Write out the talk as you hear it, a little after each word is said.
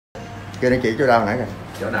Kêu nó chỉ chỗ đâu nãy kìa.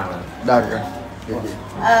 Chỗ nào là? Đâu rồi.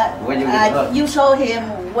 You show him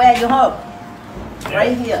where you hurt.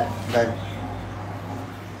 Right here. Đây.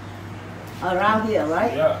 Around here,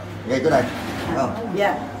 right? Yeah. Ngay chỗ này. Không.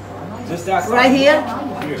 Yeah. Just that side. Right here.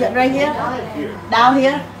 Here. Right here. Here. Down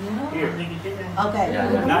here. Here. Okay.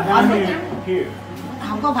 Not down here. Here.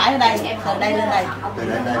 Không có phải ở đây, từ đây lên đây. Từ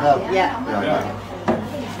đây đây không? Dạ. Rồi. Yeah.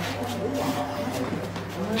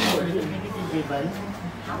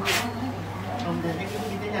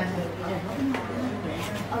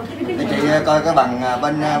 Để chị coi cái bằng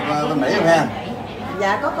bên Mỹ không ha?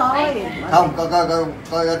 Dạ có coi. Không, coi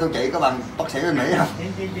tôi chị có bằng bác sĩ bên Mỹ không?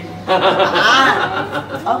 À,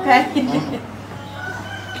 ok.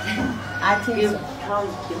 I think Không,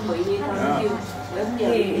 chuẩn bị đi thôi.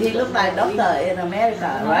 he looked like doctor in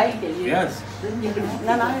America, right? Yes.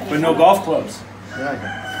 Nó nói But no golf clubs.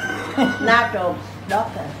 natural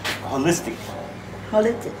doctor, Holistic.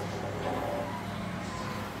 holistic.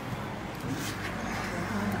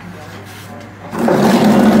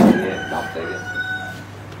 Đọc tới kìa.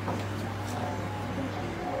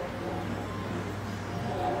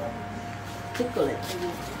 Tickle it.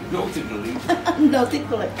 Go to the league. No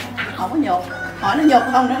tickle it. Không có nhột. Hỏi nó nhột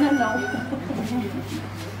không, nó nói no.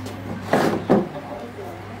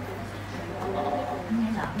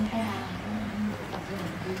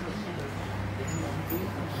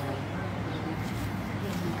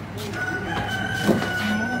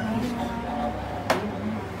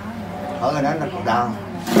 Ở đây nó còn đau.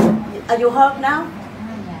 Are you hurt now?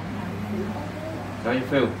 How you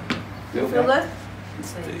feel? You feel good?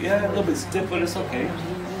 Yeah, a little bit stiff, but it's okay.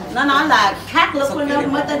 Nó nói là khác lúc nó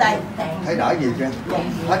mới tới đây. Thấy đỡ gì chưa?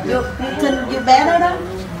 Hết You, chưa? you bé đó đó.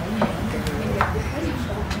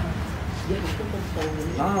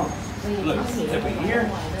 Oh, look, step in here.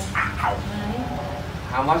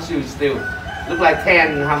 How much you still? Look like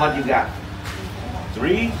 10. How much you got?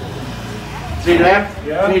 3. 3 left.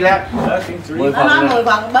 Yeah. 3 left. I think 3. 10 Nó nói phần 10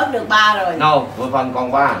 phần bớt được 3 rồi. No, 10 phần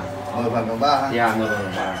còn 3. 10 phần còn 3 ha? Yeah, 10 phần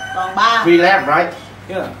còn 3. Còn 3. 3 left, right?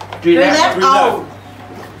 Yeah. 3 Three left. left. Three Oh. left.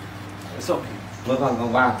 It's okay. 10 phần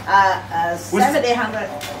còn 3.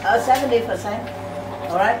 70%.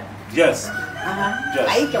 Alright. Yes. Yes.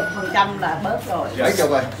 70% là bớt rồi. 70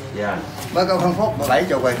 rồi. Yeah. Mới có phân phút mà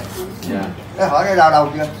 70 rồi. Yeah. Cái hỏi nó đau đâu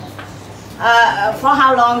chưa? For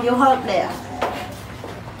how long you hurt there?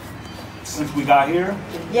 Since we got here.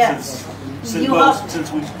 Yes. Since You well, hurt.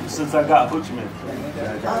 since I got Ho Chi Minh.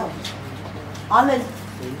 Oh. Only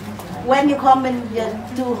when you come in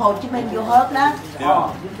to Ho Chi Minh you hurt that? Yeah.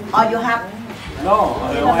 Or you have? No,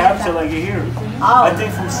 I don't have till I get here. Oh. I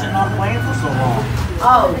think from sitting on a plane for so long.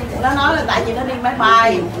 Nó nói là tại vì nó đi máy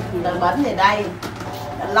bay từ bển về đây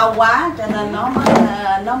lâu quá cho nên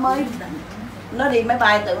nó đi máy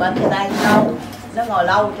bay từ bển về đây lâu, nó ngồi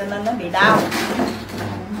lâu cho nên nó bị đau.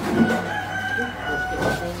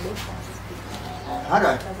 Hết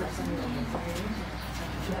rồi.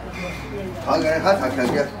 Hỏi hết thật sự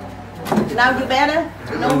chưa? Now you better?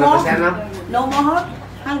 No 100% more? lắm. No more hurt?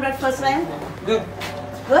 100%? Good.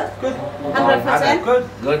 Good? 100%? Good.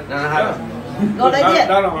 Good. Go like it.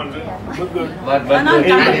 Not 100. But good. But Nó nói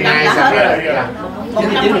 99 100% something. hết. Yeah.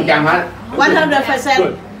 99% hết. 100%.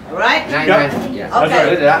 Good. Right? 99. Yeah. Okay.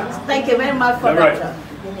 Good rồi đó. Thank you very much for All right. that.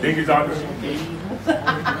 Thank you, doctor.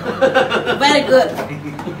 Very good.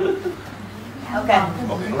 Okay.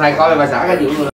 Thầy coi bà xã cái vụ